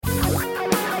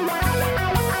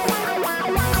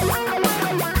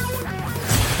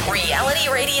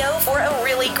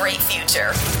bright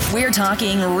future. We're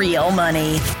talking real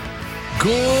money.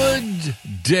 Good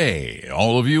day,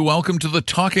 all of you. Welcome to the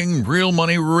Talking Real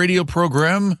Money radio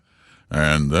program,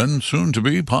 and then soon to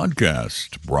be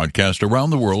podcast. Broadcast around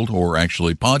the world, or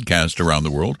actually podcast around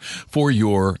the world, for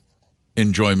your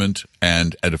enjoyment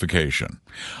and edification.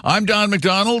 I'm Don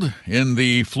McDonald in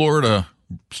the Florida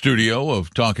studio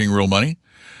of Talking Real Money.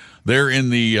 There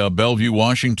in the Bellevue,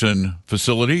 Washington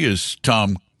facility is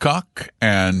Tom Cock,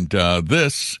 and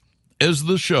this is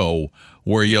the show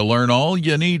where you learn all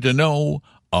you need to know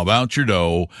about your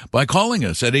dough by calling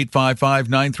us at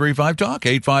 855-935-TALK,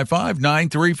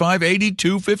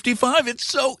 855-935-8255. It's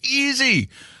so easy.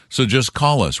 So just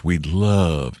call us. We'd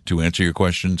love to answer your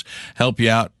questions, help you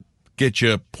out, get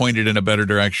you pointed in a better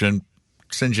direction,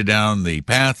 send you down the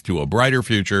path to a brighter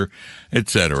future,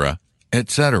 etc.,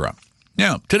 etc.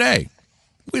 Now, today,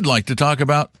 we'd like to talk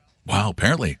about, well,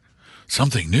 apparently,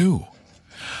 something new.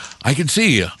 I can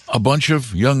see a bunch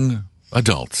of young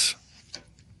adults,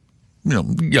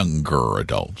 younger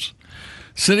adults,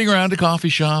 sitting around a coffee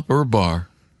shop or a bar,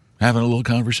 having a little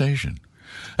conversation.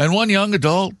 And one young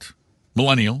adult,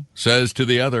 millennial, says to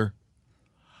the other,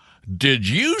 "Did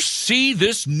you see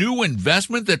this new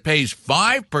investment that pays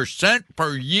 5%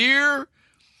 per year?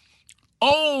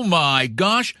 Oh my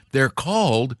gosh, they're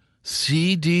called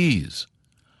CDs.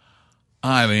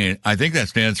 I mean, I think that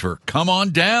stands for come on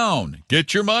down,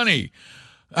 get your money.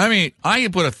 I mean, I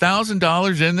can put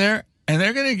 $1,000 in there, and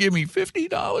they're going to give me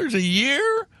 $50 a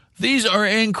year? These are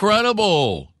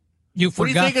incredible." You What do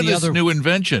you forgot think of the this other new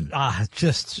invention? I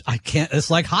can't.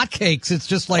 It's like hotcakes. It's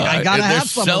just like I gotta have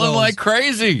some. They're of selling those. like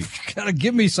crazy. Gotta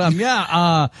give me some. Yeah.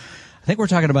 I think we're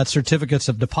talking about certificates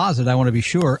of deposit. I want to be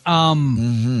sure.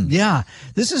 Yeah,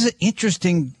 this is an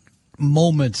interesting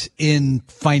moment in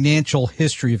financial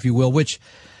history, if you will. Which,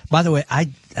 by the way,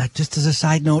 I just as a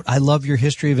side note, I love your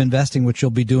history of investing, which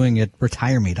you'll be doing at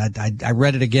Retirement. I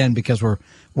read it again because we're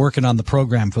working on the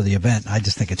program for the event. I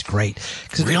just think it's great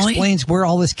because it explains where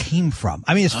all this came from.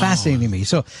 I mean, it's fascinating to me.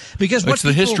 So, because What's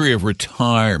the history of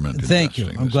retirement? Thank you.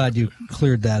 I'm glad you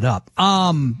cleared that up.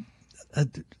 $9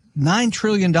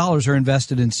 trillion are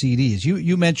invested in CDs.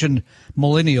 You mentioned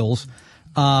millennials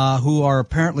who are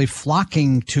apparently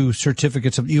flocking to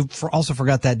certificates of. You also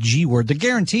forgot that G word, the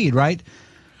guaranteed, right?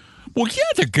 Well, yeah,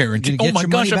 they're guaranteed. Oh my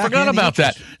gosh, I forgot about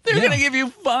that. They're going to give you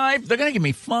They're going to give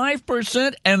me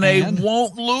 5%, and they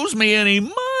won't lose me any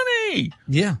money.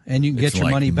 Yeah, and you can get your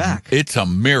money back. It's a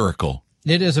miracle.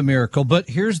 It is a miracle, but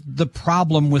here's the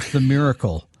problem with the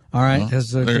miracle. All right,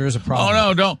 there is a problem. Oh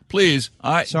no, don't please.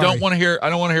 I don't want to hear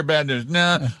bad news.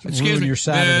 Nah, excuse me. Your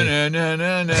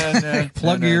Saturday.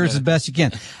 Plug your ears as best you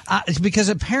can. It's because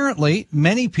apparently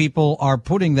many people are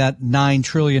putting that $9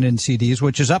 trillion in CDs,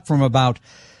 which is up from about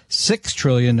 $6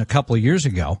 trillion a couple of years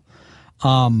ago,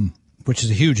 which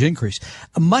is a huge increase.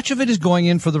 Much of it is going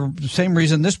in for the same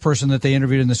reason this person that they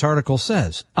interviewed in this article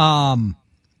says.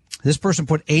 This person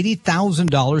put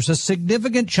 $80,000, a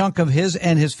significant chunk of his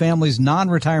and his family's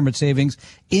non-retirement savings,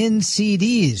 in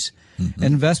CDs. An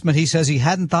investment he says he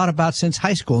hadn't thought about since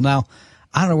high school. Now,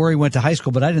 I don't know where he went to high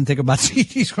school, but I didn't think about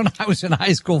CDs when I was in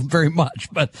high school very much.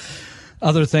 But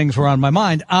other things were on my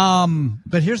mind.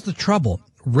 But here's the trouble.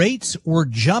 Rates were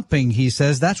jumping, he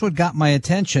says. That's what got my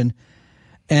attention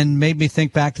and made me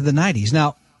think back to the 90s.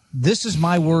 Now, this is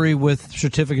my worry with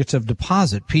certificates of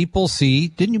deposit. People see,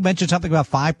 didn't you mention something about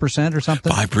 5% or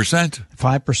something? 5%.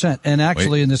 5%. And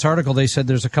actually, in this article, they said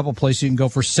there's a couple places you can go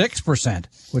for 6%,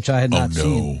 which I had not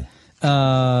seen.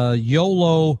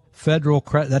 YOLO Federal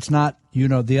Credit, that's not,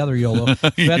 the other YOLO.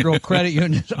 Federal Credit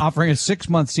Union is offering a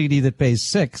 6-month CD that pays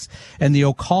 6%. And the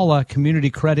Ocala Community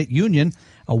Credit Union,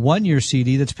 a 1-year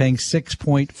CD that's paying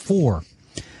 6.4%.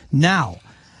 Now,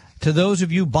 to those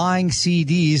of you buying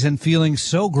CDs and feeling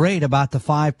so great about the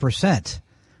 5%,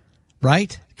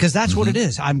 right? Because that's what it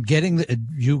is. I'm getting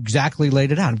you exactly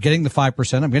laid it out. I'm getting the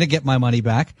 5%. I'm going to get my money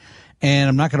back, and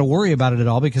I'm not going to worry about it at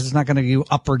all because it's not going to go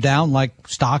up or down like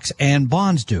stocks and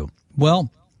bonds do. Well,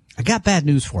 I got bad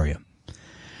news for you.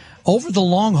 Over the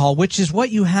long haul, which is what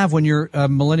you have when you're a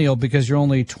millennial because you're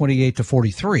only 28 to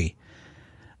 43,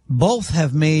 both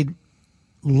have made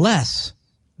less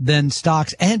than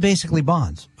stocks and basically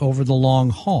bonds over the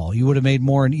long haul. You would have made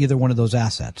more in either one of those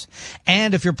assets.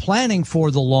 And if you're planning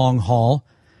for the long haul,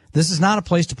 this is not a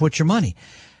place to put your money.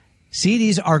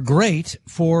 CDs are great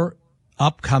for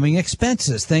upcoming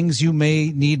expenses, things you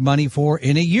may need money for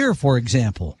in a year, for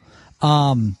example.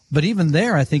 But even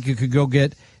there, I think you could go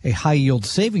get a high yield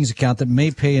savings account that may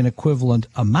pay an equivalent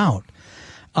amount.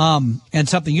 And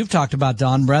something you've talked about,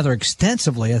 Don, rather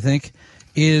extensively, I think,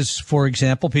 is, for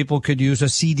example, people could use a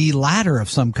CD ladder of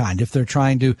some kind if they're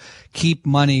trying to keep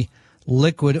money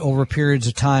liquid over periods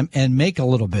of time and make a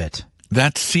little bit.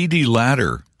 That CD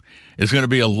ladder is going to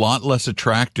be a lot less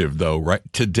attractive, though, right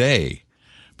today,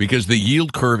 because the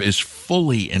yield curve is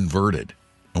fully inverted.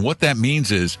 And what that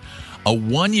means is a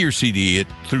 1-year CD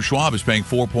through Schwab is paying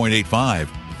 4.85,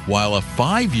 while a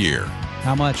 5-year,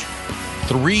 how much?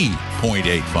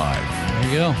 3.85.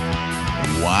 There you go.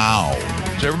 Wow.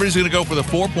 So everybody's going to go for the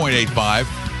 4.85,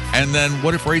 and then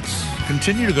what if rates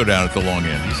continue to go down at the long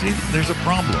end? You see, there's a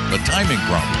problem, a timing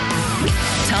problem.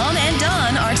 Tom and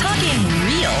Don are talking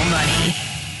real money.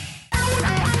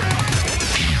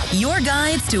 Your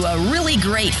guides to a really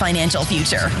great financial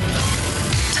future.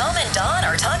 Tom and Don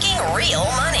are talking real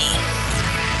money.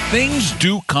 Things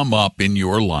do come up in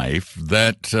your life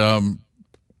that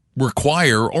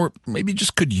require, or maybe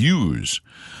just could use,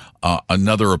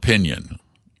 another opinion,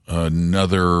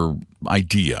 another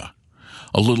idea,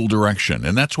 a little direction.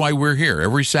 And that's why we're here.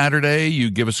 Every Saturday, you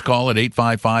give us a call at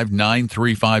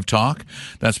 855-935-TALK.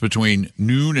 That's between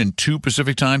noon and 2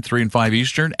 Pacific time, 3 and 5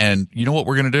 Eastern. And you know what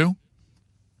we're going to do?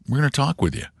 We're going to talk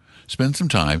with you. Spend some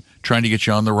time trying to get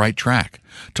you on the right track,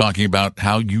 talking about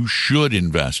how you should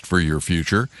invest for your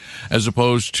future as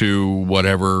opposed to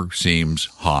whatever seems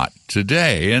hot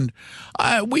today. And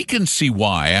we can see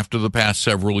why, after the past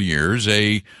several years,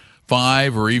 a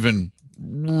 5 or even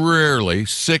rarely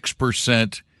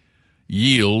 6%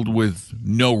 yield with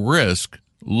no risk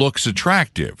looks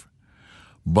attractive.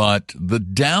 But the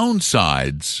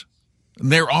downsides,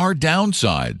 there are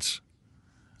downsides,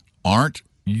 aren't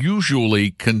usually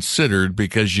considered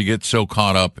because you get so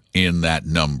caught up in that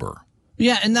number.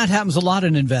 Yeah, and that happens a lot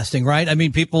in investing, right? I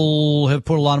mean, people have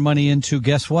put a lot of money into,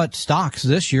 guess what, stocks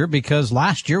this year because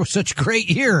last year was such a great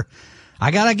year. I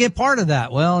got to get part of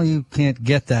that. Well, you can't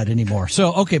get that anymore.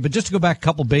 So, okay, but just to go back a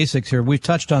couple basics here, we've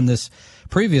touched on this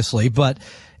previously, but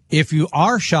if you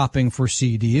are shopping for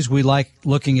CDs, we like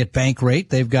looking at bank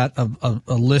rate. They've got a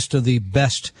list of the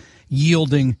best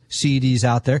yielding CDs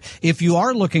out there. If you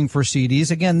are looking for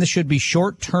CDs, again, this should be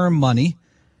short-term money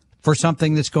for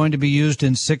something that's going to be used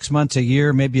in 6 months, a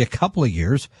year, maybe a couple of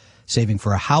years, saving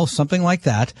for a house, something like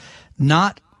that,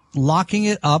 not locking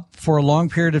it up for a long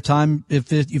period of time.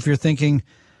 If you're thinking,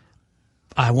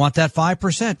 I want that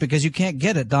 5% because you can't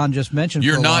get it. Don just mentioned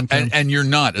you're for a not, long time. and you're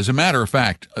not. As a matter of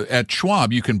fact, at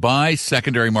Schwab, you can buy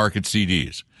secondary market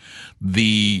CDs.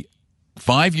 The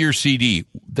 5-year CD,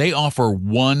 they offer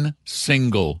one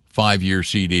single 5-year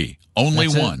CD. Only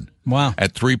That's one. Wow.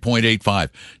 At 3.85.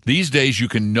 These days, you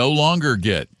can no longer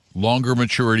get longer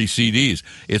maturity CDs.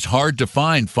 It's hard to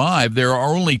find 5. There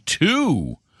are only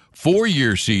 2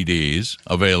 4-year CDs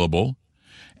available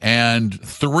and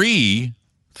 3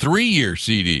 3-year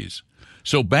CDs.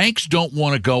 So banks don't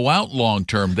want to go out long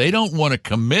term. They don't want to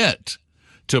commit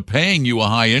to paying you a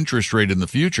high interest rate in the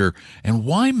future. And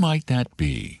why might that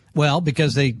be? Well,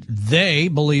 because they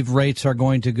believe rates are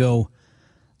going to go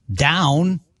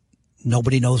down.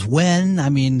 Nobody knows when. I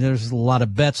mean, there's a lot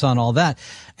of bets on all that.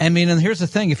 I mean, and here's the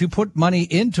thing. If you put money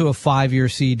into a 5-year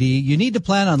CD, you need to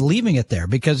plan on leaving it there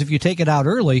because if you take it out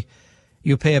early,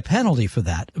 you pay a penalty for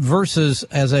that versus,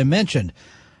 as I mentioned,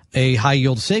 a high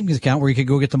yield savings account where you could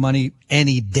go get the money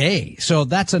any day. So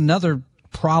that's another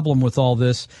problem with all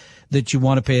this that you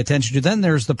want to pay attention to. Then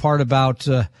there's the part about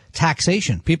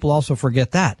taxation. People also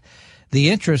forget that. The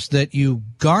interest that you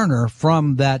garner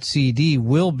from that CD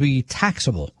will be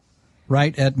taxable,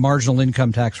 right, at marginal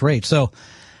income tax rate. So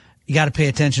you got to pay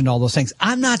attention to all those things.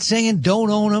 I'm not saying don't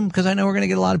own them because I know we're going to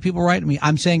get a lot of people writing me.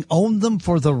 I'm saying own them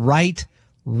for the right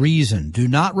reason. Do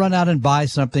not run out and buy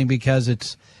something because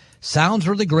it sounds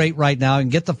really great right now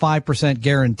and get the 5%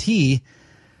 guarantee,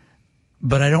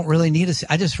 but I don't really need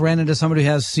I just ran into somebody who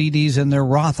has CDs in their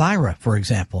Roth IRA, for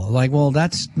example. Like, well,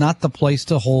 that's not the place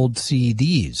to hold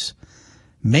CDs.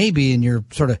 Maybe in your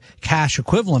sort of cash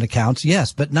equivalent accounts,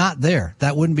 yes, but not there.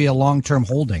 That wouldn't be a long-term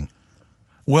holding.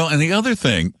 Well, and the other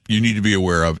thing you need to be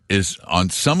aware of is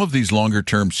on some of these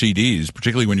longer-term CDs,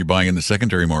 particularly when you're buying in the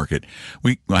secondary market,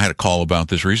 I had a call about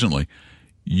this recently.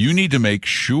 You need to make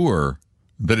sure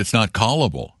that it's not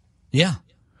callable. Yeah.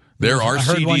 There are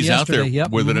CDs out there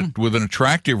with Mm-hmm. with an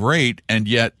attractive rate, and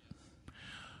yet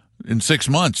in 6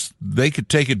 months they could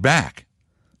take it back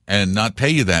and not pay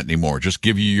you that anymore. Just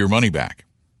give you your money back.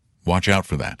 Watch out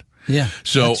for that. Yeah.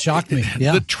 So that shocked me.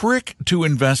 Yeah. The trick to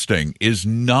investing is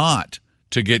not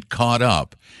to get caught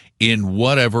up in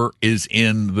whatever is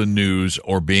in the news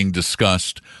or being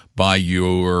discussed by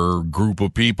your group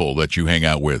of people that you hang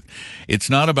out with. It's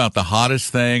not about the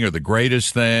hottest thing or the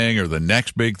greatest thing or the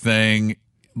next big thing.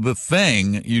 The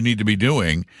thing you need to be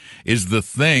doing is the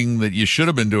thing that you should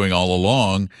have been doing all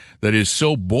along that is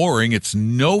so boring, it's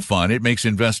no fun. It makes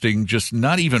investing just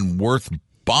not even worth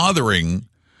bothering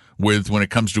with when it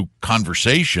comes to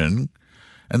conversation,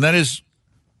 and that is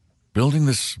building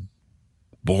this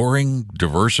boring,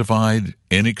 diversified,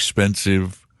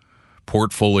 inexpensive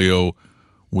portfolio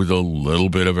with a little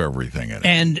bit of everything in it.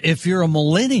 And if you're a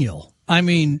millennial, I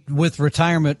mean, with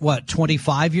retirement,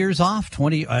 25 years off?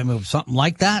 Something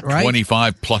like that, right?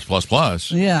 25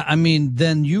 plus. Yeah, I mean,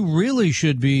 then you really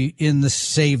should be in the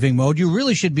saving mode. You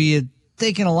really should be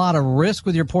taking a lot of risk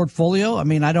with your portfolio. I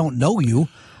mean, I don't know you.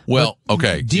 Well,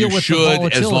 okay, deal you with should, the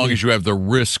volatility. as long as you have the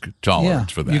risk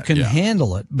tolerance for that. You can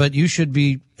handle it, but you should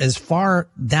be as far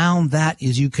down that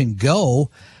as you can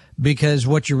go, because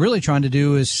what you're really trying to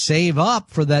do is save up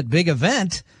for that big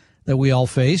event that we all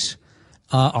face.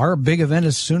 Our big event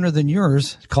is sooner than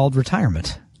yours, called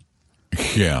retirement.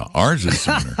 Yeah, ours is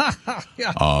sooner.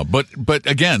 Yeah. But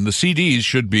again, the CDs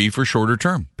should be for shorter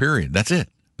term, period. That's it.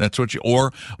 That's what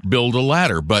or build a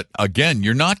ladder. But again,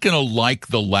 you're not going to like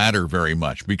the ladder very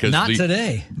much because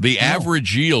today. The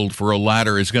average yield for a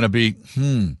ladder is going to be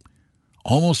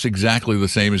almost exactly the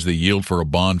same as the yield for a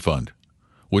bond fund,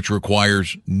 which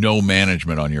requires no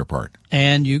management on your part.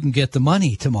 And you can get the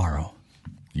money tomorrow.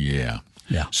 Yeah.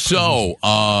 Yeah. So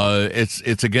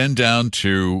it's again down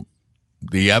to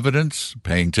the evidence,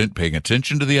 paying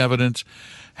attention to the evidence,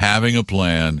 having a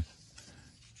plan,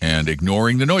 and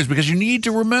ignoring the noise, because you need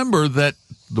to remember that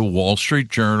the Wall Street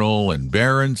Journal and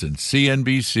Barron's and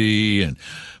CNBC and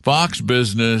Fox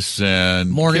Business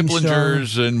and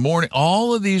Kiplinger's and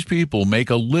all of these people make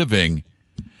a living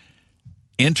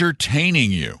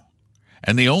entertaining you.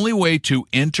 And the only way to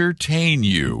entertain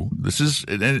you,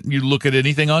 you look at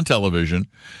anything on television,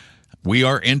 we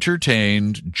are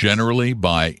entertained generally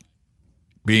by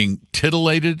being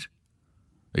titillated,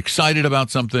 excited about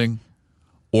something,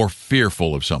 or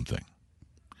fearful of something.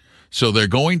 So they're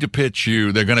going to pitch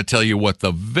you, they're going to tell you what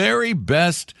the very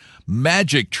best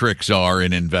magic tricks are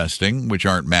in investing, which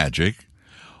aren't magic,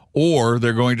 or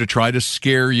they're going to try to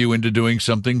scare you into doing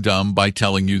something dumb by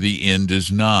telling you the end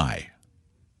is nigh,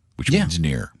 which means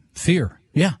near. Fear.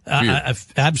 Yeah,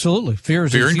 absolutely. Fear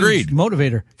is a and huge greed.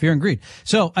 Motivator. Fear and greed.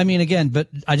 So, I mean, again, but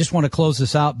I just want to close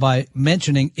this out by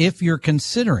mentioning if you're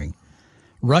considering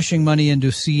rushing money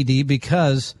into CD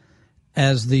because,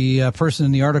 as the person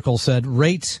in the article said,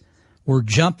 rates were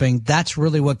jumping. That's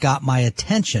really what got my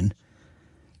attention.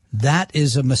 That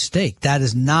is a mistake. That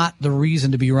is not the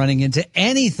reason to be running into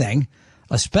anything,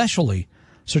 especially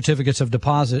certificates of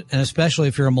deposit, and especially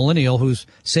if you're a millennial who's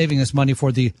saving this money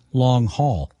for the long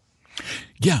haul.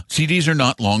 Yeah, CDs are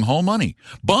not long haul money.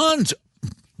 Bonds,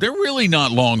 they're really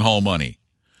not long haul money.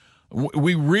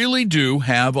 We really do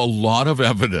have a lot of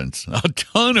evidence, a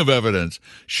ton of evidence,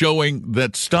 showing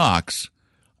that stocks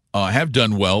have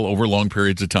done well over long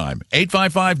periods of time.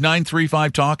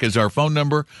 855-935-TALK is our phone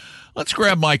number. Let's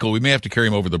grab Michael. We may have to carry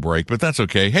him over the break, but that's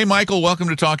okay. Hey, Michael, welcome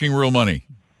to Talking Real Money.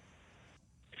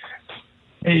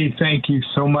 Hey, thank you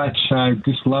so much. I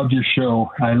just love your show.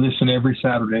 I listen every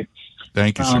Saturday.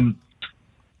 Thank you, sir.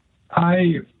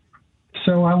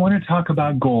 So I want to talk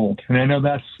about gold, and I know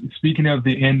that's, speaking of,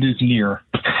 the end is near.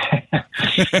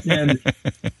 And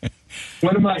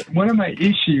one of my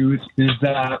issues is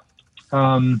that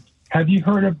have you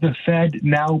heard of the Fed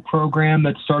Now program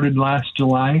that started last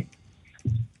July?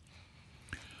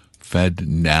 Fed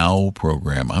Now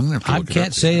program. I'm going to. I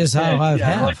can't say as how I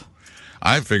have.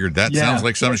 I figured that sounds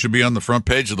like something should be on the front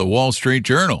page of the Wall Street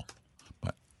Journal.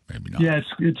 Maybe not. Yeah,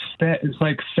 it's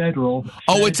like federal.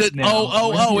 Oh, it's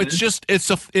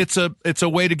a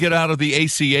way to get out of the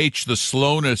ACH, the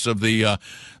slowness of the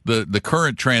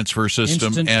current transfer system,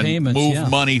 instant and payments, move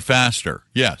money faster.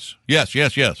 Yes.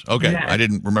 Okay, I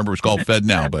didn't remember it was called Fed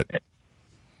Now, but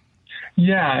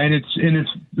yeah, and it's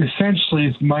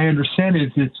essentially, my understanding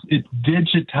is it's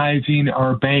digitizing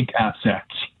our bank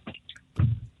assets.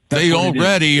 They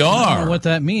already are. I don't know what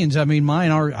that means. I mean, mine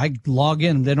are. I log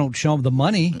in. They don't show the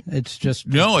money. It's just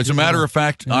no. As a matter of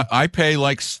fact, I pay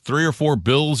like 3 or 4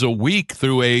 bills a week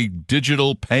through a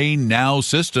digital Pay Now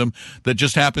system that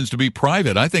just happens to be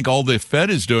private. I think all the Fed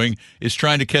is doing is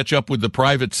trying to catch up with the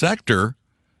private sector,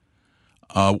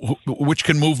 which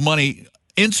can move money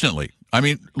instantly. I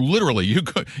mean, literally, you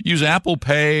could use Apple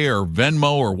Pay or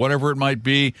Venmo or whatever it might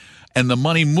be, and the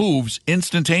money moves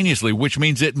instantaneously, which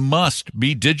means it must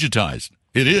be digitized.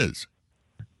 It is.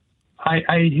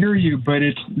 I hear you, but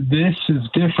this is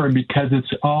different because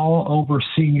it's all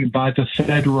overseen by the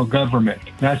federal government.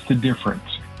 That's the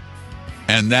difference.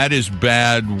 And that is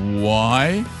bad.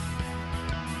 Why?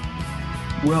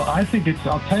 Well, I think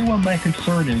I'll tell you what my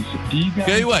concern is. Do you guys...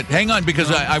 Tell you what, hang on,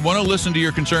 because I want to listen to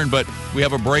your concern, but we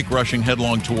have a break rushing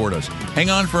headlong toward us.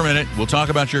 Hang on for a minute. We'll talk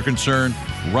about your concern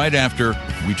right after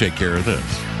we take care of this.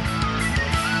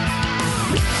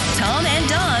 Tom and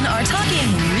Don are talking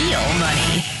real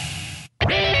money.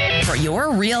 For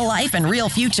your real life and real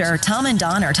future, Tom and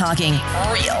Don are talking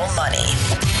real money.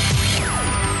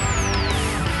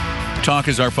 Talk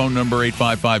is our phone number,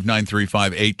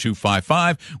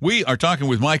 855-935-8255. We are talking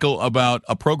with Michael about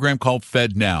a program called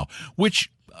FedNow,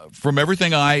 which, from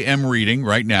everything I am reading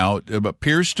right now,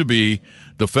 appears to be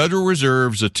the Federal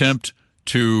Reserve's attempt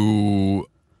to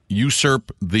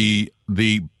usurp the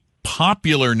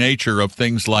popular nature of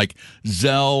things like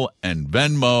Zelle and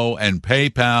Venmo and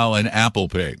PayPal and Apple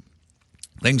Pay.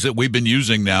 Things that we've been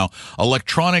using now,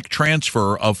 electronic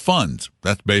transfer of funds.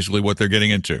 That's basically what they're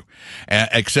getting into.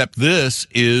 Except this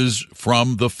is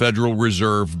from the Federal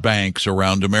Reserve banks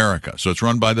around America. So it's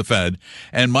run by the Fed.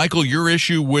 And Michael, your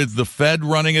issue with the Fed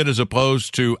running it as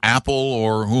opposed to Apple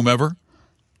or whomever?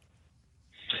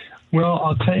 Well,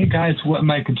 I'll tell you guys what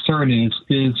my concern is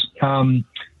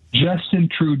Justin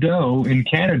Trudeau in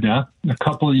Canada a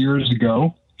couple of years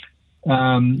ago,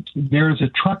 there's a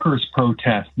truckers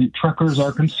protest. The truckers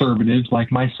are conservatives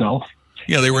like myself.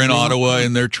 Yeah, they were in Ottawa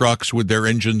in their trucks with their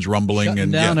engines rumbling shutting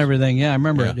and down everything. Yeah, I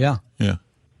remember it. Yeah.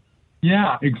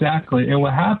 Yeah, exactly. And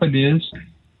what happened is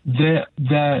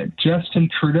that Justin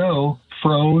Trudeau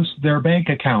froze their bank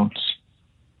accounts.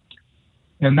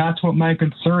 And that's what my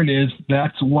concern is.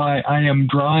 That's why I am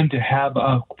drawn to have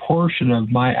a portion of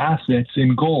my assets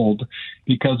in gold,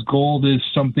 because gold is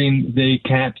something they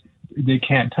can't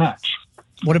touch.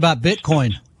 What about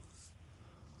Bitcoin?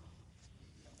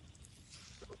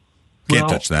 Can't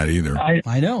touch that either.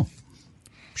 I know.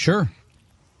 Sure.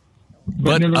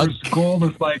 But in other words, gold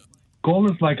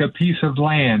is like a piece of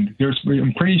land.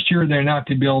 I'm pretty sure they're not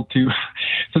to be able to.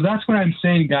 So that's what I'm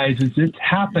saying, guys, is it's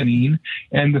happening.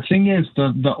 And the thing is,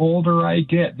 the older I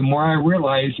get, the more I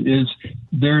realize is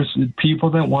there's people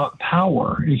that want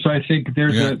power. And so I think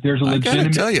there's a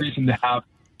legitimate reason to have.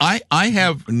 I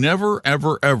have never,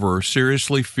 ever, ever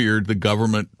seriously feared the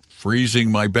government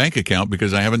freezing my bank account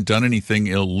because I haven't done anything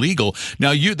illegal.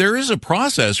 Now, there is a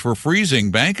process for freezing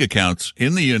bank accounts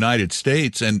in the United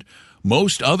States and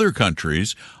most other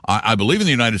countries. I believe in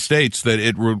the United States that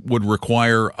it would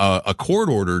require a court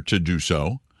order to do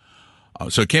so.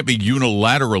 So it can't be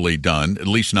unilaterally done, at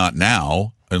least not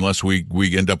now, unless we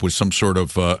end up with some sort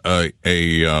of a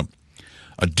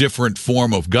different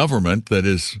form of government that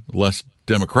is less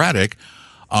democratic.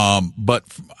 But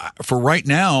for right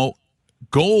now,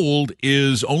 gold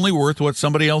is only worth what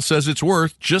somebody else says it's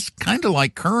worth, just kind of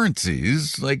like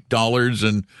currencies, like dollars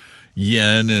and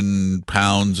yen and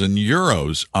pounds and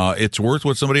euros. It's worth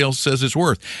what somebody else says it's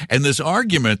worth. And this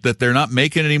argument that they're not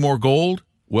making any more gold,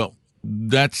 well,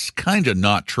 that's kind of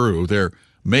not true. They're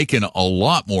making a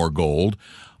lot more gold.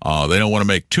 They don't want to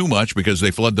make too much because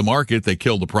they flood the market. They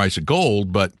kill the price of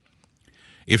gold. But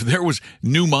if there was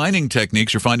new mining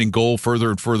techniques, you're finding gold further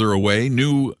and further away.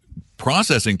 New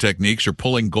processing techniques are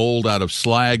pulling gold out of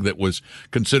slag that was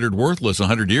considered worthless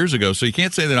 100 years ago. So you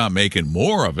can't say they're not making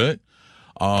more of it.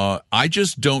 I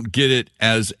just don't get it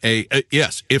as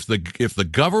yes, if the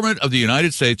government of the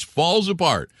United States falls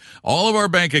apart, all of our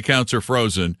bank accounts are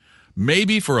frozen,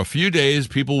 maybe for a few days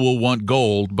people will want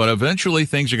gold, but eventually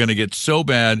things are going to get so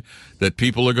bad that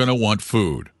people are going to want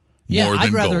food. Yeah,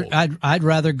 gold. I'd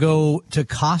rather go to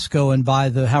Costco and buy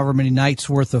the however many nights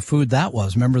worth of food that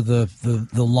was. Remember the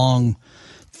long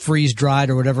freeze dried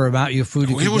or whatever amount of food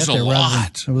you could get there.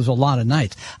 It was a lot of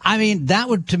nights. I mean, that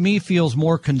would to me feels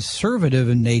more conservative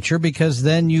in nature because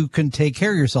then you can take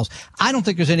care of yourselves. I don't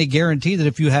think there's any guarantee that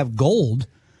if you have gold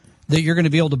that you're going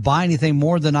to be able to buy anything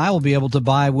more than I will be able to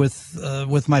buy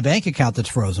with my bank account that's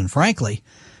frozen, frankly,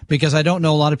 because I don't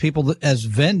know a lot of people that, as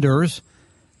vendors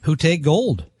who take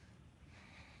gold.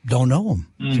 Don't know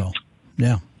them. So,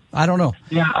 yeah, I don't know.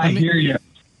 Yeah, I hear you.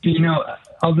 You know,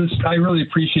 I really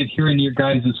appreciate hearing your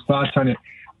guys' thoughts on it.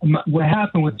 What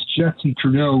happened with Justin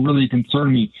Trudeau really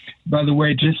concerned me. By the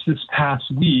way, just this past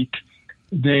week,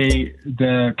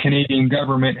 the Canadian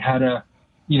government had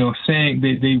saying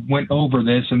they went over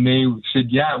this and they said,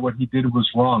 yeah, what he did was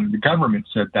wrong. The government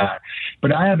said that.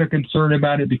 But I have a concern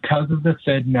about it because of the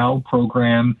FedNow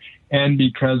program and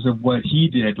because of what he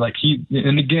did.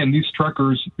 And again, these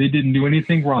truckers, they didn't do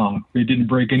anything wrong. They didn't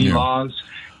break any laws.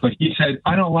 But he said,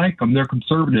 I don't like them. They're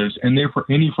conservatives. And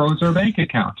he froze their bank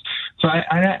accounts. So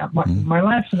my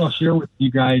last thing I'll share with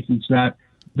you guys is that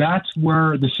that's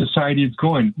where the society is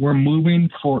going. We're moving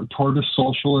toward a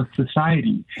socialist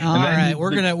society. All right,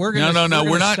 we're gonna. No,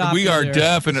 we're not. We are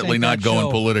definitely not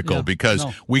going political because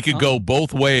we could go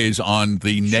both ways on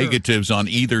the negatives on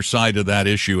either side of that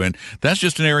issue, and that's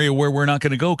just an area where we're not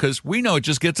going to go because we know it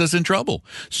just gets us in trouble.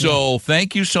 So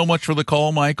thank you so much for the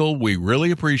call, Michael. We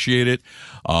really appreciate it.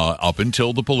 Up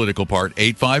until the political part,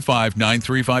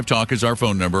 855-935-TALK is our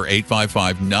phone number.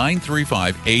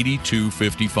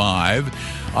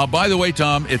 855-935-8255. By the way,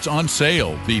 Tom, it's on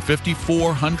sale. The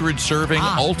 5,400 serving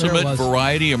Ultimate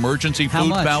Variety Emergency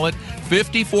Food Pallet.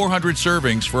 5,400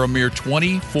 servings for a mere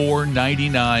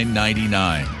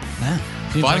 $24.99.99.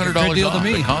 $500 like a great deal off to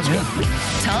me. at Costco.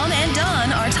 Yeah. Tom and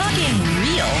Don are talking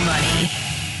real money.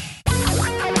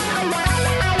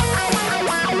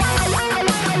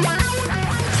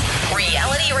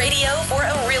 Reality radio for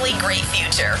a really great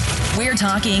future. We're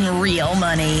talking real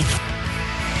money.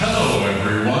 Hello,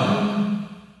 everyone.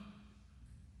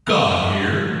 God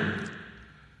here.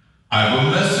 I have a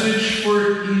message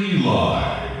for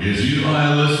Eli. Is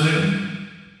Eli listening?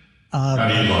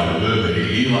 Not Eli living,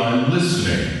 Eli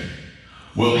listening.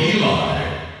 Well,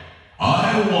 Eli,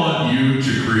 I want you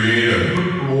to create a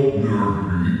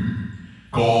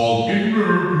called...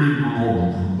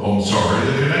 I'm sorry,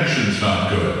 the connection's not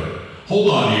good.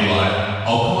 Hold on, Eli.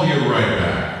 I'll call you right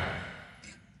back.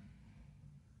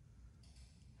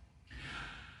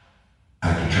 I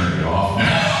have to turn it off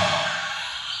now.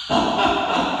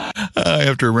 I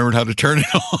have to remember how to turn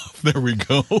it off. There we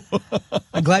go.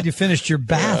 I'm glad you finished your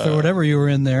bath or whatever you were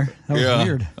in there. That was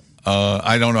weird.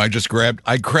 I don't know. I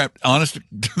grabbed, honest,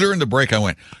 during the break, I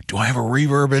went, do I have a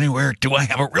reverb anywhere?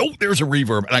 There's a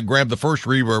reverb. And I grabbed the first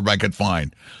reverb I could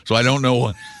find. So I don't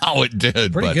know how it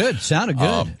did. Pretty good. Sounded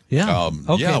good.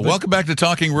 Welcome back to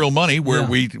Talking Real Money, where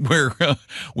we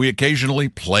occasionally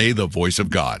play the voice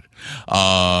of God,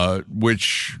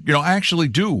 which, I actually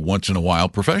do once in a while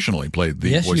professionally play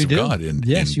the voice of God.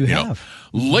 Yes, you have.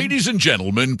 Ladies and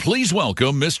gentlemen, please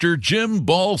welcome Mr. Jim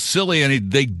Balsillie.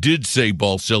 And they did say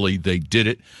Balsillie. They did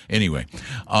it. Anyway,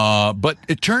 but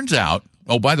it turns out,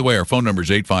 by the way, our phone number is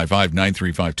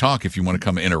 855-935-TALK if you want to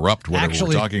come interrupt whatever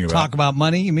we're talking about. Talk about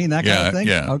money? You mean that kind of thing?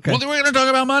 Yeah. Okay. Well, then we're going to talk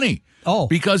about money. Oh.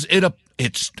 Because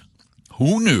it's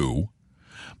who knew,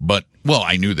 but,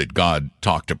 I knew that God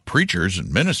talked to preachers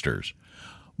and ministers,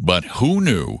 but who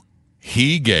knew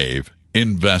he gave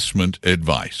investment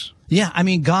advice? Yeah, I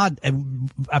mean, God,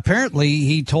 apparently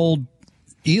he told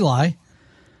Eli.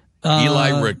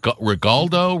 Regaldo?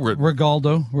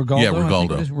 Regaldo. Yeah,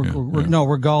 Regaldo. No,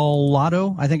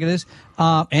 Regalado, I think it is.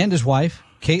 And his wife,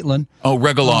 Caitlin. Oh,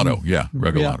 Regalado.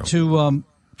 Regalado.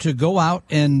 To go out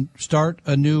and start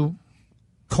a new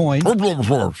coin.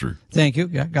 Thank you.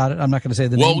 Yeah, got it. I'm not going to say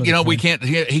the name. Well, we can't.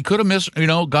 He could have missed.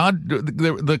 God,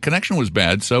 the connection was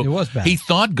bad. So it was bad. He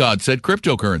thought God said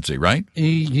cryptocurrency, right?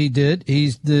 He did.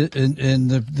 He's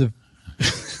the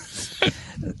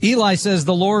Eli says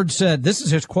the Lord said, this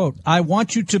is his quote, "I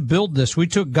want you to build this. We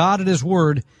took God at his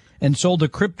word and sold a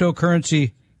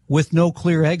cryptocurrency with no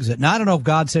clear exit." Now, I don't know if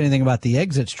God said anything about the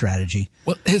exit strategy.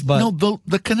 Well,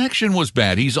 the connection was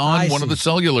bad. He's on one of the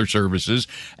cellular services,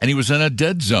 and he was in a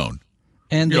dead zone.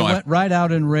 And they went right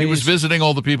out and raised... He was visiting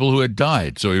all the people who had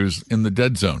died, so he was in the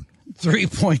dead zone.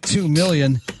 $3.2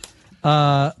 million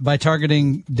by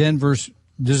targeting this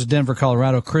is Denver,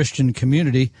 Colorado, Christian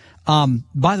community.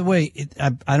 By the way,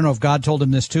 I don't know if God told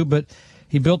him this too, but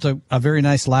he built a very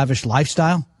nice, lavish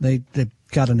lifestyle. They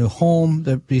got a new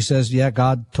home. He says,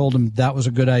 God told him that was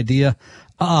a good idea.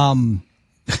 I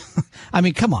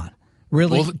mean, come on,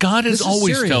 really? Well, God is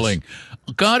always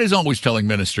telling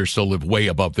ministers to live way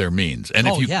above their means, and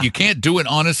if you can't do it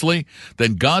honestly,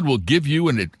 then God will give you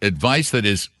an advice that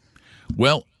is,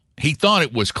 he thought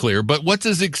it was clear, but what's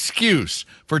his excuse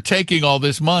for taking all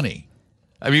this money?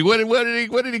 I mean, what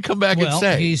did he come back and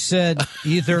say? He said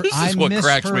either this is what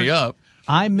cracks me up.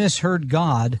 I misheard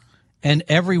God, and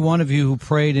every one of you who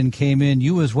prayed and came in,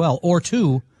 you as well. Or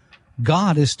two,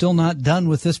 God is still not done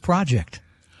with this project.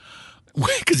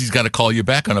 Because he's got to call you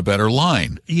back on a better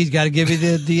line. He's got to give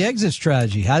you the exit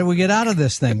strategy. How do we get out of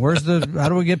this thing? How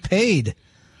do we get paid?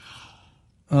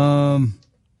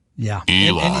 Yeah.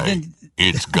 Eli,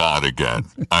 it's God again.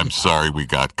 I'm sorry we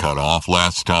got cut off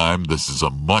last time. This is a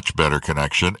much better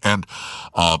connection. And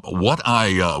what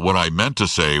I meant to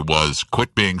say was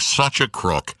quit being such a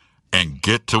crook and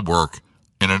get to work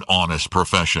in an honest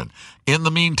profession. In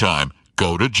the meantime,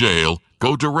 go to jail.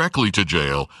 Go directly to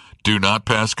jail. Do not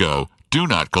pass go. Do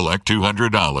not collect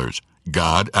 $200.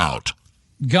 God out.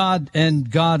 God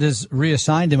has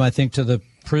reassigned him, I think, to the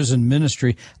prison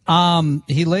ministry.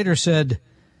 He later said,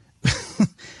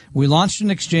 We launched an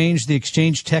exchange. The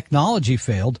exchange technology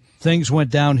failed. Things went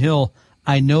downhill.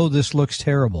 I know this looks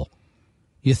terrible.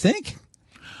 You think?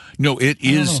 No, it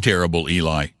is terrible,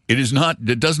 Eli. It is not.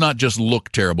 It does not just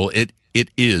look terrible. It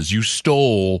is. You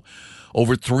stole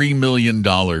over $3 million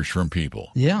from people.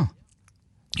 Yeah.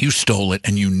 You stole it,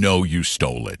 and you know you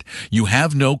stole it. You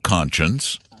have no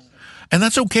conscience, and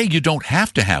that's okay. You don't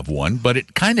have to have one, but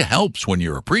it kind of helps when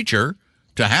you're a preacher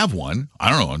to have one. I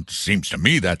don't know. It seems to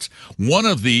me that's one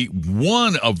of the more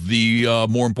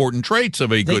important traits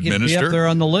of a good minister. Be up there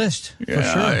on the list for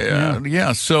sure.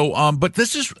 Yeah. So, but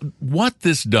this is what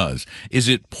this does is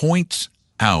it points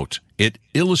out, it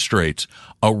illustrates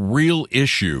a real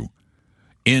issue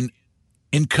in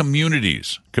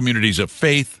communities of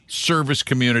faith, service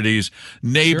communities,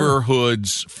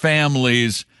 neighborhoods,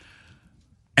 families.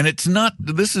 And it's not,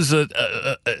 this is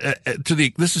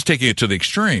this is taking it to the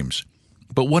extremes.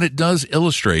 But what it does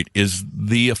illustrate is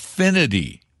the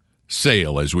affinity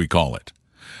sale, as we call it.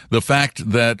 The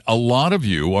fact that a lot of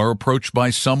you are approached by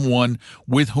someone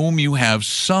with whom you have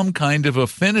some kind of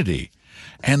affinity,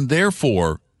 and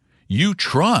therefore you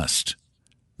trust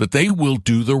that they will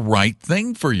do the right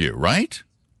thing for you, right?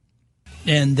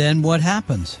 And then what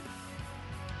happens?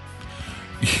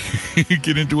 You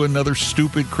get into another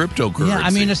stupid cryptocurrency. Yeah, I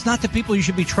mean, it's not the people you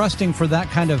should be trusting for that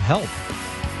kind of help.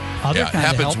 It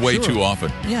happens way too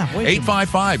often. Yeah,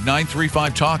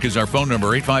 855-935-TALK is our phone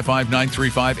number,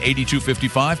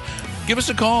 855-935-8255. Give us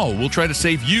a call. We'll try to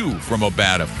save you from a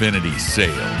bad affinity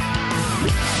sale.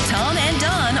 Tom and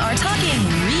Don are talking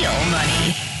real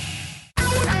money.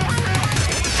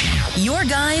 Your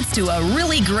guides to a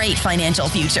really great financial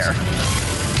future.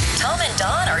 Tom and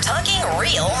Don are talking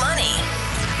real money.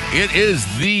 It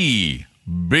is the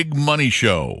Big Money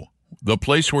Show, the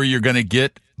place where you're going to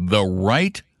get the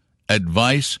right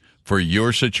advice for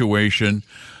your situation.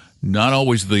 Not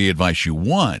always the advice you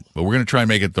want, but we're going to try and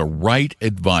make it the right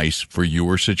advice for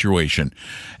your situation.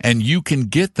 And you can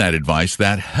get that advice,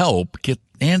 that help, get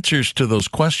answers to those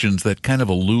questions that kind of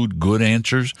elude good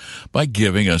answers by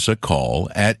giving us a call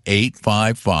at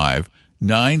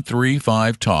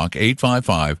 855-935-TALK,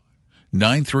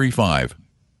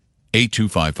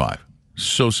 855-935-8255.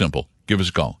 So simple. Give us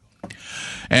a call.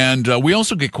 And we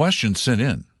also get questions sent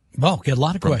in. Oh, get a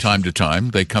lot of questions. From time to time.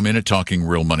 They come in at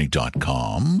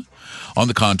talkingrealmoney.com. On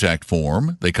the contact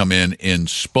form, they come in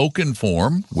spoken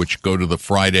form, which go to the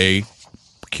Friday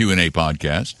Q&A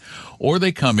podcast, or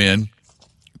they come in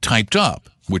typed up,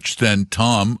 which then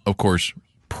Tom, of course,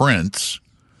 prints,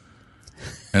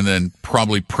 and then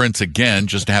probably prints again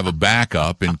just to have a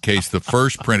backup in case the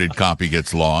first printed copy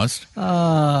gets lost. Do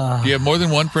you have more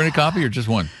than one printed copy or just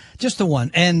one? Just the one.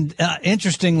 And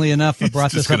interestingly enough, I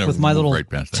brought this up with my little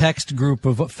text group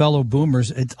of fellow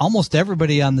boomers. It's almost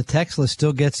everybody on the text list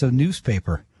still gets a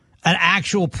newspaper, an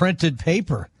actual printed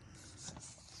paper.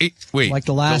 Wait, like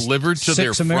the last delivered to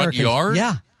their front yard?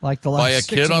 Yeah, like the last by a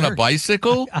kid on a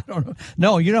bicycle? I don't know.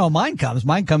 No, you know how mine comes.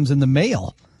 Mine comes in the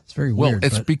mail. It's very weird. Well,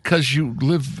 it's because you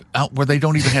live out where they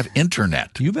don't even have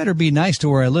internet. You better be nice to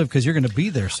where I live because you're going to be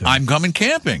there soon. I'm coming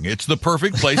camping. It's the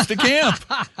perfect place to camp.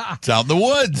 It's out in the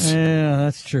woods. Yeah,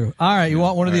 that's true. All right, you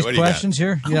want one of these questions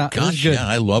here? Yeah, gosh, this is good. Yeah,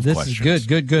 I love questions. This is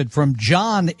good. From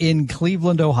John in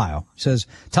Cleveland, Ohio. Says,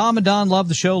 Tom and Don love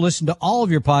the show. Listen to all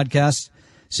of your podcasts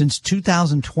since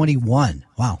 2021.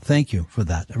 Wow, thank you for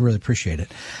that. I really appreciate it.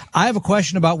 I have a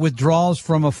question about withdrawals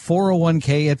from a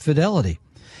 401k at Fidelity.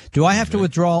 Do I have to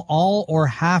withdraw all or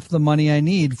half the money I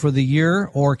need for the year,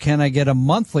 or can I get a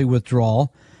monthly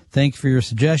withdrawal? Thanks for your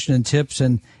suggestion and tips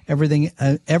and everything.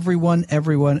 Everyone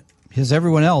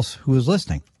else who is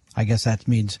listening. I guess that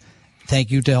means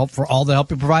thank you for all the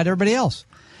help you provide everybody else.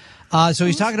 So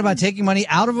he's talking about taking money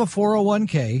out of a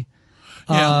 401k.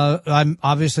 I'm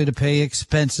obviously to pay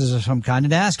expenses of some kind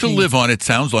and asking to live on. It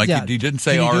sounds like he didn't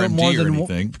say RMD or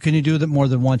anything. Can you do that more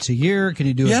than once a year? Can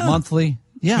you do it monthly?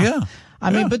 Yeah. I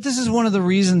mean, but this is one of the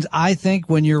reasons I think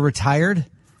when you're retired,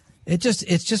 it's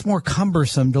just more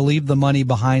cumbersome to leave the money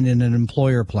behind in an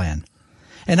employer plan.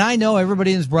 And I know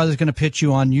everybody and his brother is going to pitch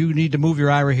you on, you need to move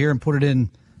your IRA here and put it in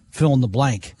fill in the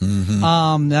blank.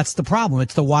 Mm-hmm. That's the problem.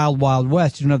 It's the wild, wild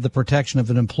west. You don't have the protection of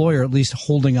an employer, at least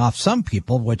holding off some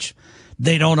people, which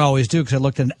they don't always do, because I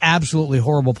looked at an absolutely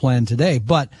horrible plan today.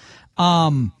 But,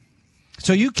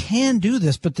 so you can do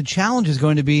this, but the challenge is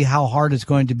going to be how hard it's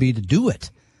going to be to do it.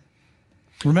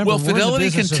 Remember, Fidelity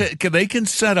can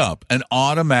set up an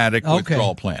automatic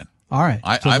withdrawal plan. All right.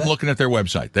 I'm looking at their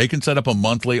website. They can set up a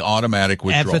monthly automatic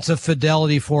withdrawal. If it's a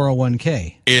Fidelity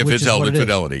 401k. If it's held at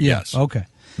Fidelity, yes. Okay.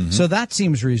 So that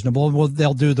seems reasonable. Well,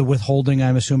 they'll do the withholding,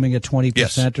 I'm assuming, at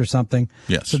 20% or something.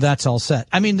 Yes. So that's all set.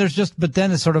 I mean, but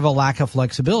then it's sort of a lack of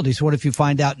flexibility. So what if you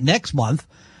find out next month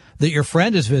that your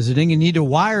friend is visiting and you need to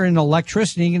wire in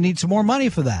electricity and you need some more money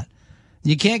for that?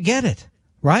 You can't get it,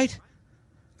 right?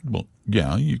 Well,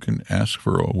 yeah, you can ask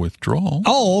for a withdrawal.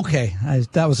 Oh, okay.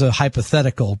 That was a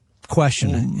hypothetical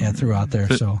question I threw out there.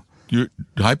 So.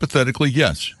 Hypothetically,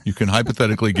 yes. You can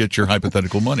hypothetically get your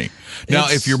hypothetical money. Now,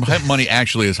 if your money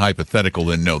actually is hypothetical,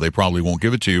 then no, they probably won't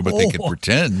give it to you, but they can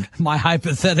pretend. My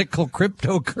hypothetical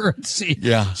cryptocurrency.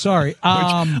 Yeah. Sorry.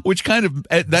 Which kind of,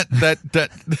 that's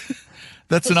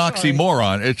an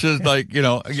oxymoron. It's just like,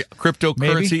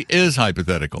 cryptocurrency is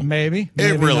hypothetical. Maybe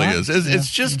it really not. is. It's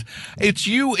just, it's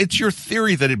your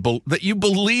theory that you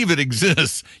believe it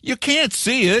exists. You can't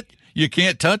see it. You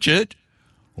can't touch it.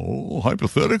 Oh,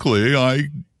 hypothetically, I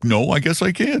guess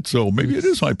I can't. So maybe it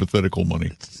is hypothetical money.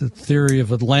 It's the theory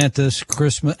of Atlantis,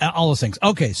 Christmas, all those things.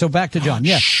 Okay, so back to John.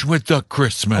 Yeah. Shh with the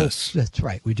Christmas. Oh, that's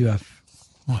right. We do have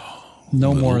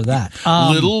more of that.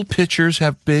 Little pitchers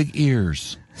have big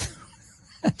ears.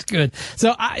 That's good.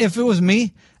 So if it was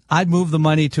me, I'd move the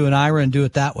money to an IRA and do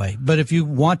it that way. But if you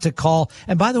want to call,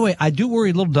 and by the way, I do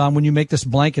worry a little, Don, when you make this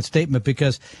blanket statement,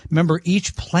 because remember,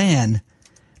 each plan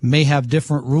may have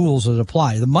different rules that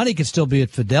apply. The money could still be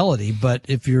at Fidelity, but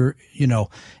if you're,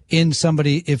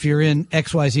 if you're in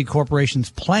XYZ Corporation's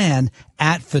plan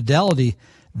at Fidelity,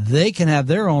 they can have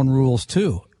their own rules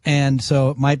too. And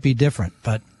so it might be different,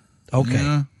 but okay.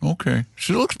 Yeah, okay.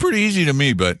 She looks pretty easy to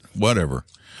me, but whatever.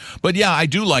 But yeah, I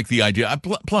do like the idea.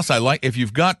 Plus, I like if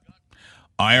you've got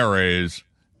IRAs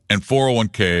and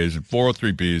 401ks and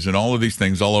 403bs and all of these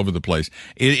things all over the place,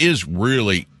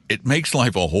 it makes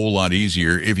life a whole lot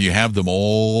easier if you have them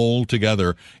all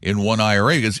together in one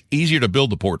IRA. It's easier to build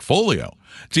the portfolio.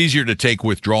 It's easier to take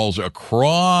withdrawals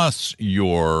across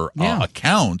your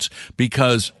accounts,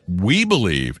 because we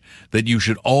believe that you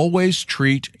should always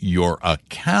treat your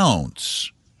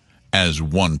accounts as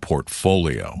one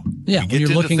portfolio. Yeah, you get you're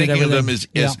into looking thinking at of them as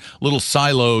little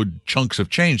siloed chunks of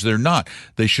change. They're not.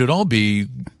 They should all be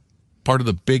part of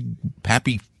the big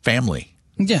happy family.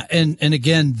 Yeah, and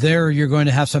again, there you're going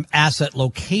to have some asset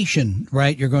location,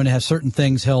 right? You're going to have certain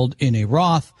things held in a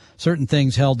Roth, certain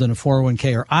things held in a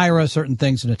 401k or IRA, certain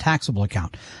things in a taxable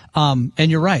account. And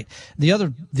you're right. The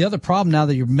other problem, now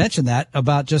that you mentioned that,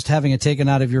 about just having it taken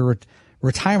out of your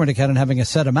retirement account and having a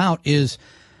set amount, is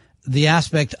the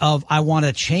aspect of, I want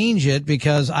to change it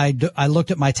because I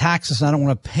looked at my taxes and I don't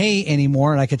want to pay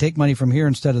anymore, and I could take money from here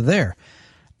instead of there.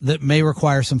 That may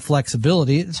require some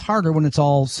flexibility. It's harder when it's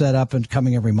all set up and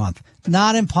coming every month.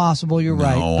 Not impossible, you're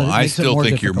right. No, I still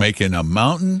think you're making a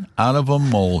mountain out of a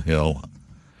molehill.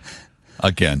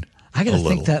 Again, I got to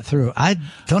think that through. I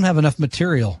don't have enough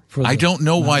material for. I don't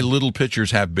know why little pitchers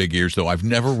have big ears, though. I've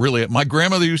never really. My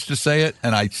grandmother used to say it,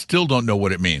 and I still don't know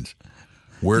what it means.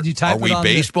 Are we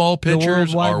baseball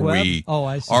pitchers?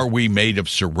 Are we made of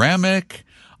ceramic?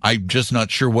 I'm just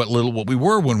not sure what we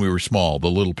were when we were small,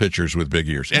 the little pitchers with big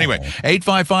ears. Anyway,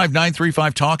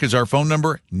 855-935-TALK is our phone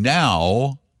number.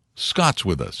 Now, Scott's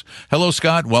with us. Hello,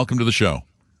 Scott. Welcome to the show.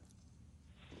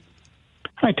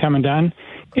 Hi, Tom and Don.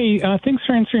 Hey, thanks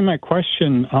for answering my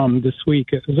question this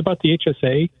week. It was about the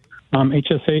HSA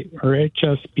or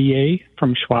HSBA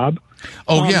from Schwab.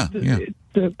 Oh,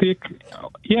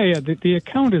 The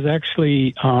account is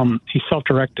actually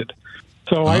self-directed.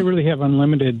 So I really have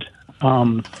unlimited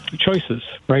choices,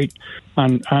 right,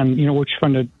 on which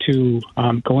fund to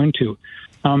go into.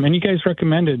 And you guys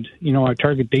recommended, a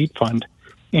target date fund.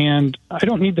 And I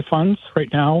don't need the funds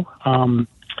right now.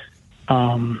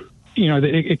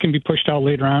 It can be pushed out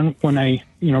later on when I,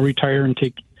 retire and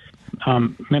take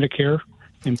Medicare.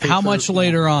 And pay How much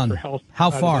later on?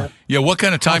 How far? Yeah, what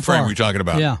kind of time frame are we talking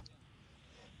about? Yeah.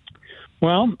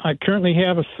 Well, I currently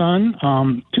have a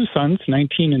son, two sons,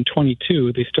 19 and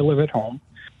 22. They still live at home.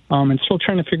 And still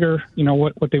trying to figure,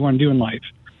 what they want to do in life.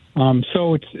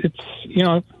 So it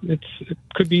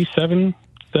could be seven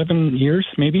years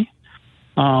maybe.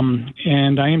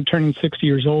 And I am turning 60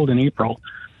 years old in April.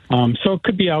 So it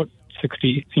could be out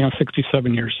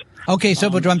 67 years. Okay. So,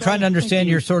 but I'm trying to understand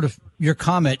your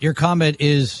comment. Your comment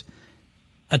is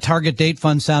a target date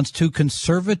fund sounds too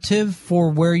conservative for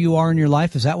where you are in your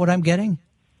life. Is that what I'm getting?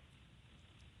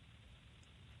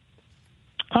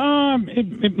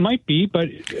 It might be, but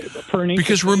for an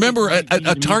because remember,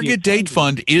 a target date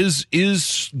fund is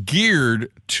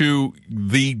geared to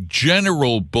the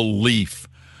general belief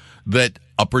that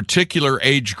a particular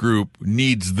age group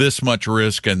needs this much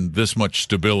risk and this much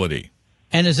stability.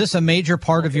 And is this a major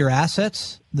part of your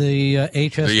assets? The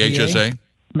HSA? The HSA?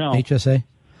 No. HSA?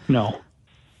 No.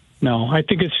 No, I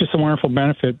think it's just a wonderful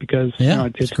benefit because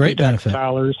it's great benefit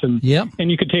dollars, and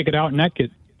you could take it out and not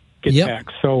get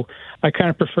taxed. So I kind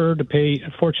of prefer to pay.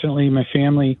 Fortunately, my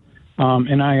family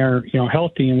and I are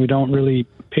healthy, and we don't really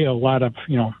pay a lot of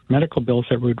medical bills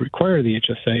that would require the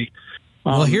HSA.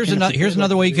 Well, here's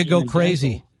another way you could go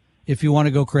crazy. If you want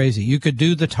to go crazy, you could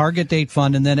do the target date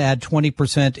fund and then add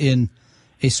 20% in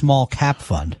a small cap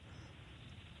fund.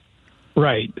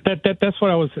 Right. That's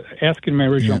what I was asking my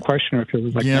original question. If it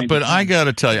was like but I got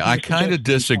to tell you, I kind of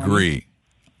disagree.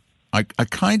 I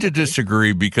kind of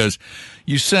disagree because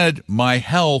you said my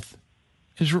health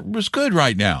was good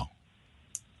right now.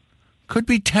 Could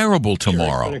be terrible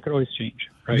tomorrow. But it could always change.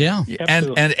 Right? Yeah.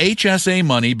 And HSA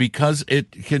money, because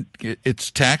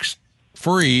it's tax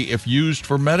free if used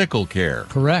for medical care.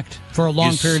 Correct. For a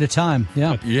long period of time.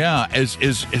 Yeah. Yeah.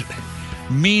 It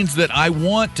means that I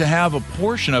want to have a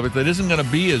portion of it that isn't going to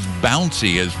be as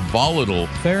bouncy, as volatile.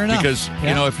 Fair enough. Because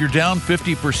if you're down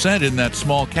 50% in that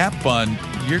small cap fund,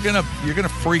 you're gonna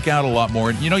freak out a lot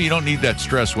more. And you don't need that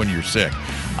stress when you're sick.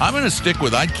 I'm going to stick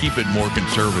with I'd keep it more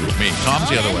conservative. Me, Tom's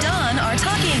the other way. Don are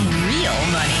talking real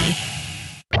money.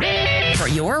 For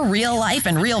your real life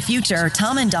and real future,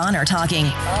 Tom and Don are talking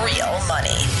real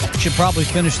money. Should probably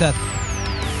finish that.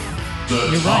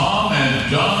 The Tom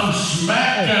and Don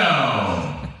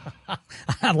Smackdown.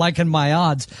 I'm liking my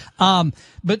odds.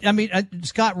 But, I mean,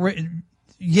 Scott,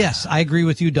 yes, I agree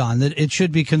with you, Don, that it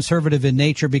should be conservative in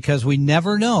nature because we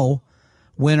never know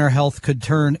when our health could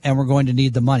turn and we're going to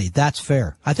need the money. That's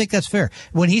fair. I think that's fair.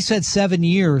 When he said 7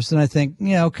 years, then I think,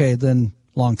 okay, then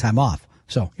long time off.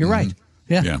 So you're right.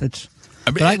 Yeah. But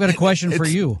I've got a question for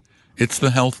you. It's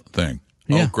the health thing.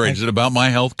 Yeah, great. Is it about my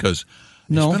health? Because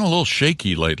it's been a little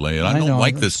shaky lately, and I don't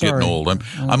like this getting old.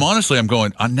 I'm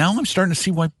going, now I'm starting to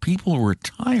see why people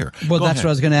retire. Well, that's what I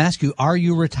was going to ask you. Are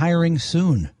you retiring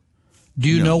soon? Do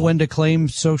you know when to claim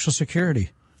Social Security?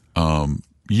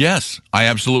 Yes, I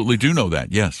absolutely do know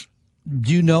that, yes.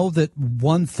 Do you know that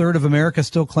 1/3 of America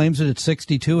still claims it at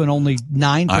 62 and only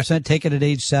 9% take it at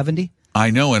age 70?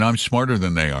 I know, and I'm smarter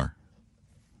than they are.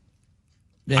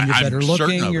 And you're better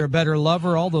looking, you're a better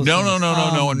lover, all those things.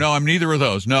 No, I'm neither of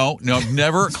those. No, I've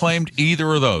never claimed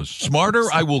either of those.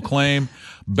 Smarter, I will claim.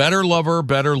 Better lover,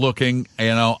 better looking.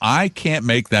 I can't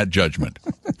make that judgment.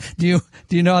 Do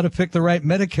you know how to pick the right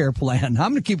Medicare plan?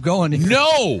 I'm going to keep going here.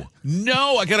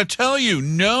 No, I got to tell you,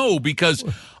 no, because,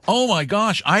 oh my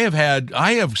gosh, I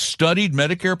have studied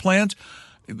Medicare plans.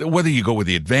 Whether you go with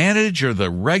the Advantage or the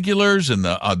regulars and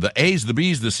the A's, the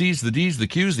B's, the C's, the D's, the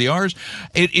Q's, the R's,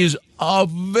 it is a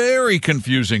very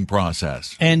confusing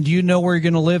process. And do you know where you're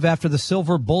going to live after the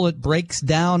silver bullet breaks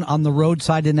down on the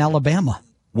roadside in Alabama?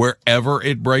 Wherever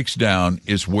it breaks down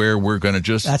is where we're going to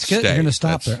just That's good. Stay. You're going to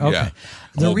stop there. Okay. Yeah.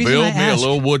 We'll build me a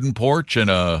little wooden porch and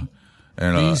a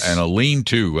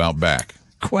lean-to out back.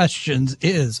 Questions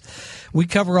is we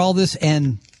cover all this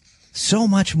and so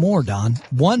much more, Don.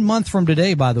 1 month from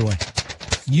today, by the way,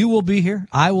 you will be here.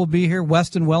 I will be here.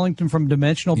 Weston Wellington from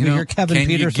Dimensional will be here. Kevin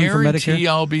Peterson from Medicare. Can you guarantee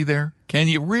I'll be there? Can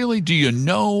you really? Do you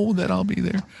know that I'll be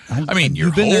there? I mean,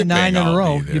 you've been there 9 in a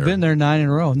row. You've been there 9 in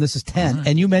a row, and this is 10. Right.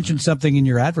 And you mentioned something in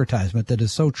your advertisement that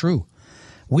is so true.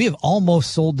 We have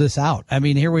almost sold this out. I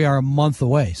mean, here we are a month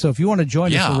away. So if you want to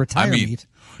join us for retirement,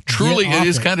 truly, it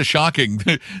is kind of shocking.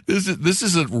 This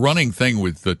is a running thing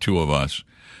with the two of us.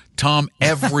 Tom,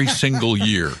 every single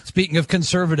year. Speaking of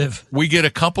conservative, we get a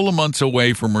couple of months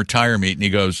away from retire meet, and he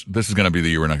goes, "This is going to be the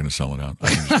year we're not going to sell it out. I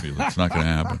can just feel it. It's not going to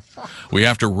happen. We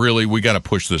have to we got to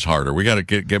push this harder. We got to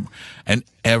get." And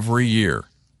every year,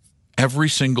 every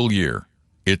single year,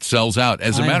 it sells out.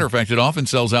 As a matter of fact, it often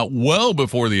sells out well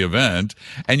before the event.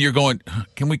 And you're going,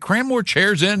 "Can we cram more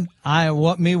chairs in?"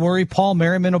 What me worry. Paul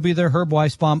Merriman will be there. Herb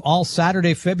Weisbaum all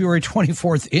Saturday, February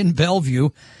 24th in Bellevue.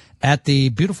 At the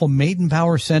beautiful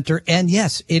Maidenpower Center. And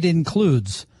yes, it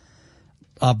includes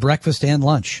breakfast and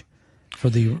lunch for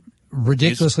the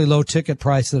ridiculously low ticket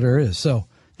price that there is. So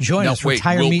join us,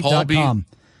 retiremeet.com.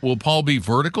 Will Paul be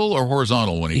vertical or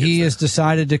horizontal when he gets there? He has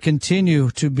decided to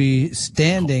continue to be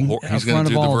standing in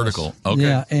front of all vertical. Of us. Okay.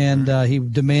 Yeah, and he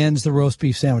demands the roast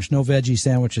beef sandwich. No veggie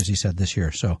sandwiches, he said this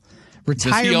year. So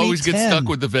Does he always get stuck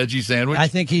with the veggie sandwich? I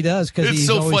think he does because he's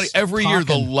so funny. always Every year,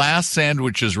 the last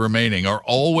sandwiches remaining are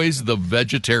always the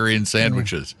vegetarian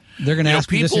sandwiches. They're going to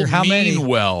ask me this year how many. People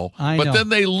mean well, but then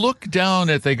they look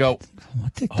down at they go,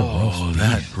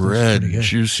 that bread,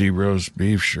 juicy roast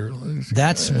beef sure looks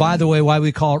That's, good. By the way, why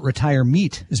we call it retire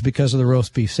meat is because of the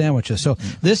roast beef sandwiches. So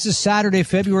this is Saturday,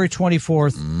 February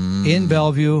 24th in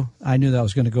Bellevue. I knew that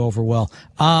was going to go over well.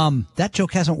 That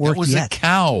joke hasn't worked yet. That was a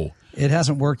cow. It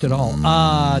hasn't worked at all.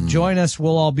 Join us.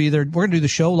 We'll all be there. We're going to do the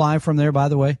show live from there, by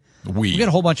the way. We got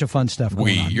a whole bunch of fun stuff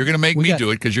going on. You're going to make me do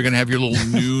it because you're going to have your little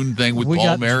noon thing with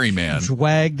Paul Merriman.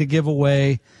 Swag to give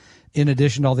away in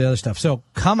addition to all the other stuff. So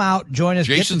come out, join us.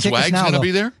 Jason Swag's going to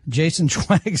be there? Jason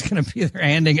Swag's going to be there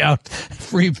handing out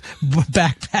free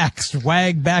backpacks,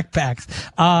 swag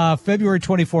backpacks. February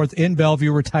 24th in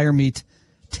Bellevue, Retire Meet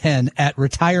 10 at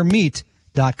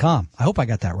retiremeet.com. I hope I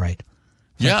got that right.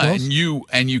 Yeah,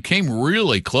 and you came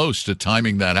really close to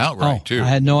timing that out right, too. I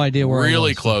had no idea where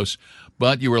really I was. Close.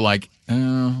 But you were like,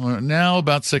 now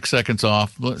about 6 seconds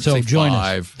off. Let's so say join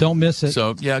 5. us. Don't miss it.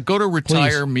 So, yeah, go to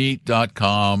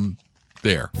retiremeet.com.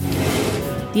 There.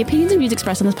 The opinions and views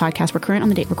expressed on this podcast were current on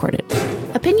the date recorded.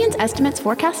 Opinions, estimates,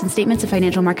 forecasts, and statements of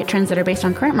financial market trends that are based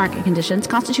on current market conditions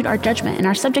constitute our judgment and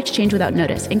are subject to change without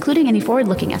notice, including any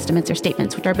forward-looking estimates or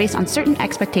statements which are based on certain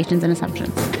expectations and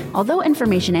assumptions. Although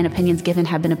information and opinions given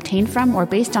have been obtained from or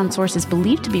based on sources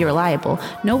believed to be reliable,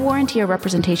 no warranty or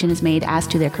representation is made as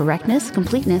to their correctness,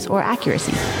 completeness, or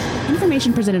accuracy.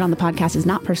 Information presented on the podcast is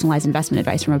not personalized investment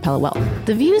advice from Apella Wealth.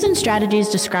 The views and strategies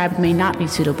described may not be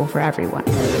suitable for everyone.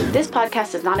 This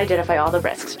podcast does not identify all the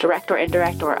risks, direct or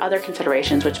indirect, or other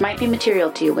considerations which might be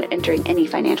material to you when entering any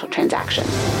financial transaction.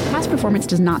 Past performance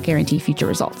does not guarantee future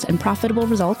results, and profitable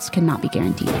results cannot be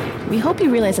guaranteed. We hope you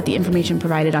realize that the information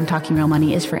provided on Talking Real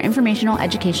Money is for informational,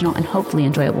 educational, and hopefully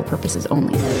enjoyable purposes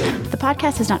only. The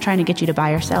podcast is not trying to get you to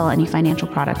buy or sell any financial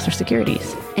products or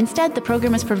securities. Instead, the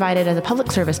program is provided as a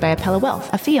public service by Apella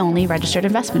Wealth, a fee-only registered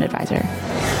investment advisor.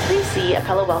 Please see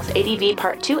Apella Wealth's ADV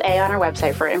Part 2A on our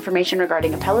website for information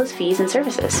regarding Apella's fees and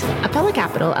services. Apella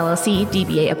Capital, LLC,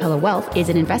 DBA Apella Wealth, is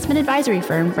an investment advisory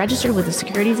firm registered with the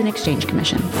Securities and Exchange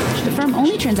Commission. The firm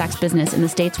only transacts business in the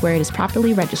states where it is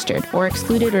properly registered or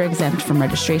excluded or exempt from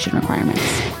registration requirements.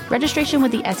 Registration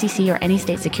with the SEC or any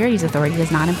state securities authority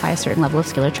does not imply a certain level of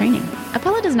skill or training.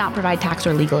 Apella does not provide tax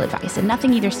or legal advice, and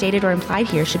nothing either stated or implied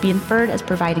here should be inferred as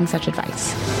providing such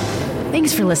advice.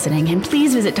 Thanks for listening, and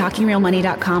please visit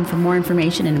TalkingRealMoney.com for more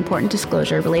information and important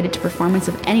disclosure related to performance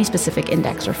of any specific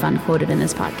index or fund quoted in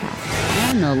this podcast.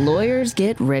 And the lawyers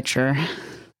get richer.